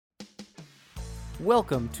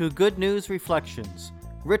Welcome to Good News Reflections,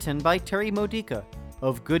 written by Terry Modica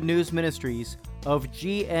of Good News Ministries of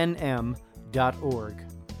GNM.org.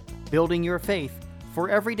 Building your faith for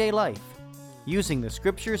everyday life, using the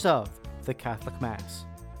scriptures of the Catholic Mass.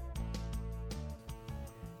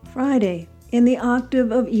 Friday, in the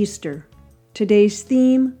octave of Easter. Today's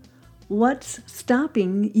theme, What's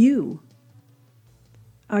Stopping You?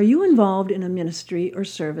 Are you involved in a ministry or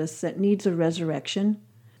service that needs a resurrection?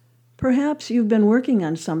 Perhaps you've been working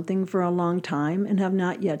on something for a long time and have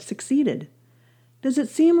not yet succeeded. Does it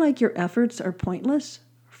seem like your efforts are pointless,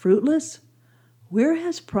 fruitless? Where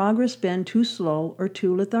has progress been too slow or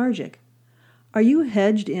too lethargic? Are you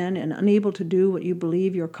hedged in and unable to do what you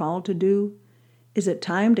believe you're called to do? Is it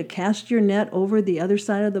time to cast your net over the other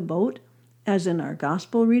side of the boat, as in our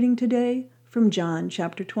gospel reading today from John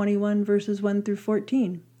chapter 21, verses 1 through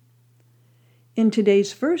 14? In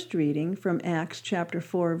today's first reading from Acts chapter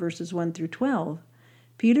 4, verses 1 through 12,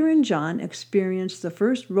 Peter and John experience the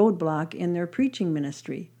first roadblock in their preaching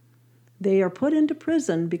ministry. They are put into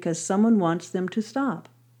prison because someone wants them to stop.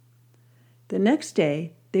 The next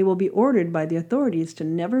day, they will be ordered by the authorities to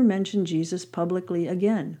never mention Jesus publicly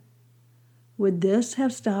again. Would this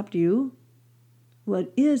have stopped you?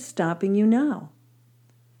 What is stopping you now?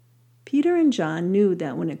 Peter and John knew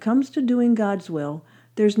that when it comes to doing God's will,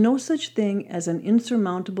 there's no such thing as an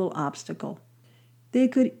insurmountable obstacle. They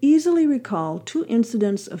could easily recall 2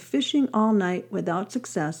 incidents of fishing all night without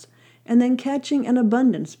success and then catching an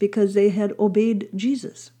abundance because they had obeyed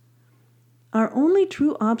Jesus. Our only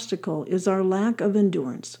true obstacle is our lack of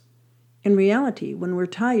endurance. In reality, when we're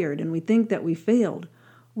tired and we think that we failed,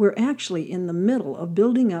 we're actually in the middle of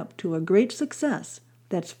building up to a great success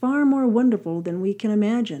that's far more wonderful than we can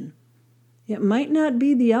imagine. It might not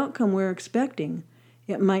be the outcome we're expecting.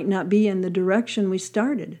 It might not be in the direction we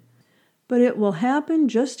started. But it will happen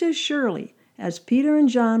just as surely as Peter and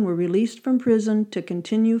John were released from prison to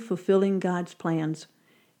continue fulfilling God's plans,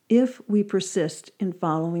 if we persist in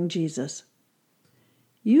following Jesus.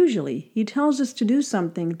 Usually, he tells us to do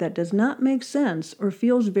something that does not make sense or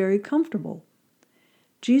feels very comfortable.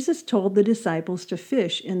 Jesus told the disciples to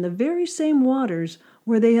fish in the very same waters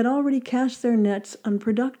where they had already cast their nets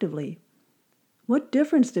unproductively. What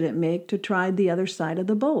difference did it make to try the other side of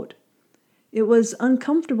the boat? It was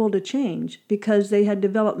uncomfortable to change because they had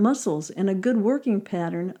developed muscles and a good working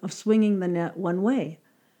pattern of swinging the net one way.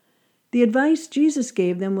 The advice Jesus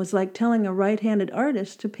gave them was like telling a right-handed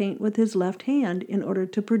artist to paint with his left hand in order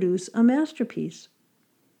to produce a masterpiece.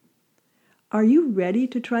 Are you ready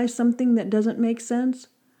to try something that doesn't make sense?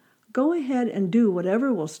 Go ahead and do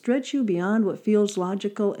whatever will stretch you beyond what feels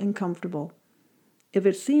logical and comfortable. If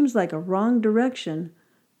it seems like a wrong direction,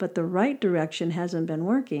 but the right direction hasn't been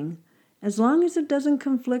working, as long as it doesn't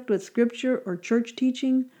conflict with Scripture or church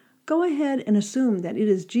teaching, go ahead and assume that it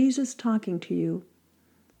is Jesus talking to you.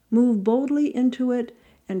 Move boldly into it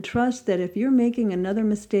and trust that if you're making another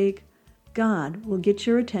mistake, God will get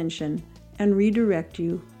your attention and redirect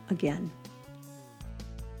you again.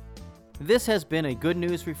 This has been a Good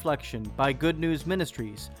News Reflection by Good News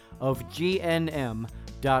Ministries of GNM.org.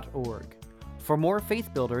 For more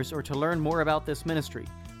faith builders or to learn more about this ministry,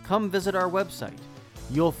 come visit our website.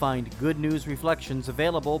 You'll find Good News Reflections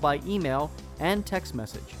available by email and text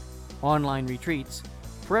message, online retreats,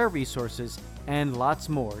 prayer resources, and lots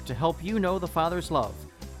more to help you know the Father's love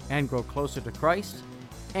and grow closer to Christ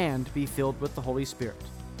and be filled with the Holy Spirit.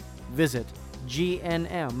 Visit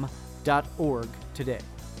GNM.org today.